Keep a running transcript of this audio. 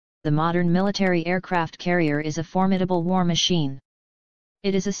the modern military aircraft carrier is a formidable war machine.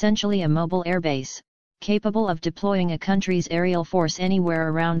 It is essentially a mobile airbase, capable of deploying a country's aerial force anywhere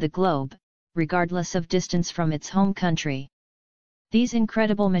around the globe, regardless of distance from its home country. These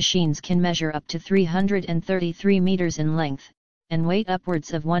incredible machines can measure up to 333 meters in length, and weight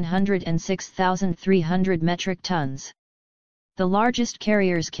upwards of 106,300 metric tons. The largest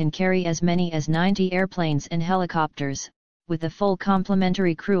carriers can carry as many as 90 airplanes and helicopters, with a full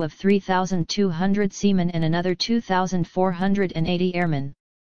complementary crew of 3,200 seamen and another 2,480 airmen.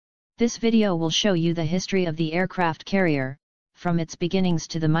 This video will show you the history of the aircraft carrier, from its beginnings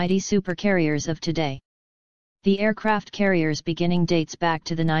to the mighty supercarriers of today. The aircraft carrier's beginning dates back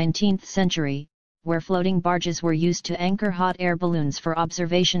to the 19th century, where floating barges were used to anchor hot air balloons for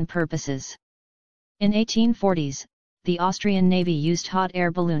observation purposes. In 1840s, the Austrian Navy used hot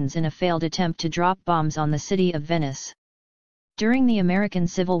air balloons in a failed attempt to drop bombs on the city of Venice. During the American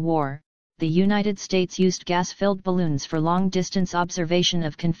Civil War, the United States used gas-filled balloons for long-distance observation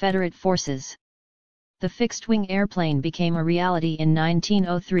of Confederate forces. The fixed-wing airplane became a reality in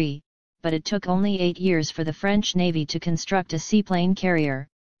 1903, but it took only 8 years for the French Navy to construct a seaplane carrier.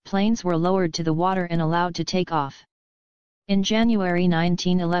 Planes were lowered to the water and allowed to take off. In January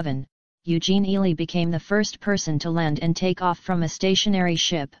 1911, Eugene Ely became the first person to land and take off from a stationary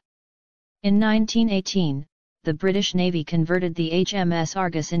ship. In 1918, the British Navy converted the HMS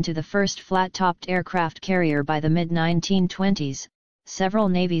Argus into the first flat-topped aircraft carrier. By the mid-1920s, several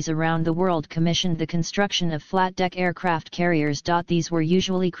navies around the world commissioned the construction of flat-deck aircraft carriers. These were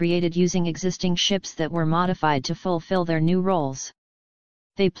usually created using existing ships that were modified to fulfill their new roles.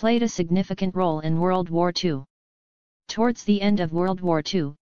 They played a significant role in World War II. Towards the end of World War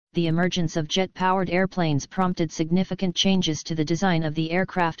II, the emergence of jet-powered airplanes prompted significant changes to the design of the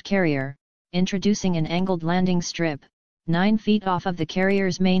aircraft carrier, introducing an angled landing strip, 9 feet off of the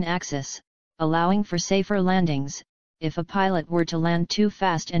carrier's main axis, allowing for safer landings. If a pilot were to land too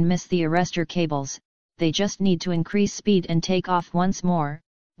fast and miss the arrestor cables, they just need to increase speed and take off once more,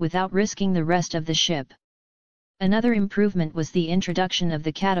 without risking the rest of the ship. Another improvement was the introduction of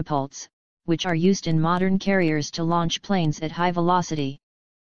the catapults, which are used in modern carriers to launch planes at high velocity.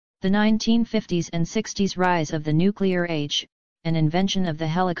 The 1950s and 60s rise of the nuclear age, an invention of the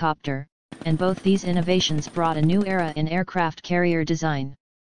helicopter, and both these innovations brought a new era in aircraft carrier design.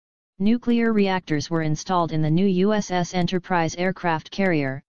 Nuclear reactors were installed in the new USS Enterprise aircraft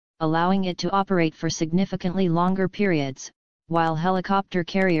carrier, allowing it to operate for significantly longer periods, while helicopter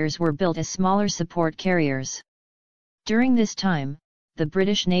carriers were built as smaller support carriers. During this time, the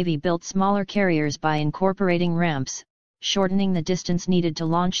British Navy built smaller carriers by incorporating ramps, shortening the distance needed to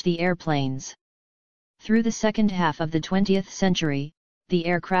launch the airplanes. Through the second half of the 20th century, the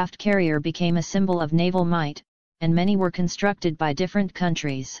aircraft carrier became a symbol of naval might, and many were constructed by different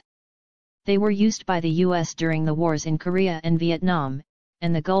countries. They were used by the US during the wars in Korea and Vietnam,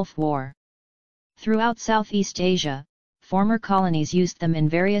 and the Gulf War. Throughout Southeast Asia, former colonies used them in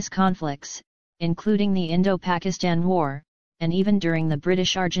various conflicts, including the Indo-Pakistan War, and even during the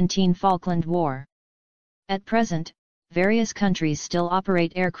British-Argentine Falkland War. At present, various countries still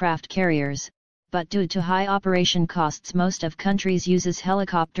operate aircraft carriers, but due to high operation costs most of countries uses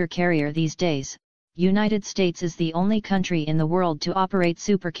helicopter carrier these days. United States is the only country in the world to operate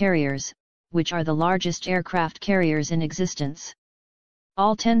supercarriers, which are the largest aircraft carriers in existence.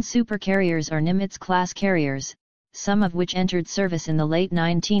 All 10 supercarriers are Nimitz-class carriers, some of which entered service in the late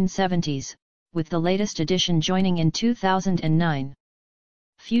 1970s, with the latest edition joining in 2009.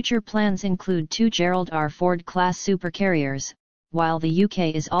 Future plans include 2 Gerald R. Ford-class supercarriers, while the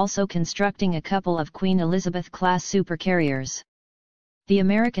UK is also constructing a couple of Queen Elizabeth-class supercarriers. The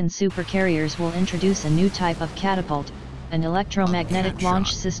American supercarriers will introduce a new type of catapult, an electromagnetic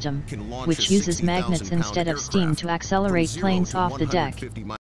launch system, which uses magnets instead of steam to accelerate planes off the deck.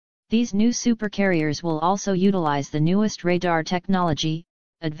 These new supercarriers will also utilize the newest radar technology,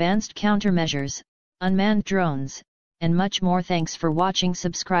 advanced countermeasures, unmanned drones, and much more. Thanks for watching.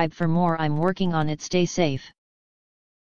 Subscribe for more. I'm working on it. Stay safe.